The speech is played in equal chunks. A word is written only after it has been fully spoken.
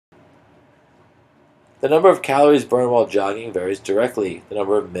The number of calories burned while jogging varies directly the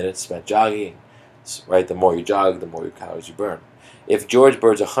number of minutes spent jogging. Right, the more you jog, the more calories you burn. If George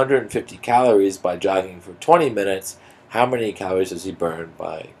burns 150 calories by jogging for 20 minutes, how many calories does he burn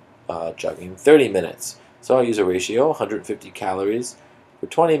by jogging 30 minutes? So I'll use a ratio, 150 calories for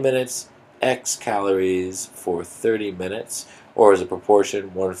 20 minutes, X calories for 30 minutes, or as a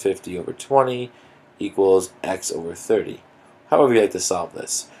proportion, 150 over 20 equals X over 30. However you like to solve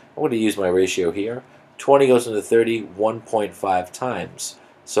this. I'm going to use my ratio here. 20 goes into 30 1.5 times.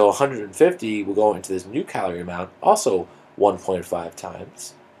 So 150 will go into this new calorie amount, also 1.5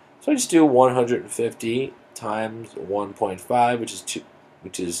 times. So I just do 150 times 1.5, which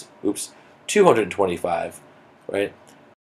is 225, right?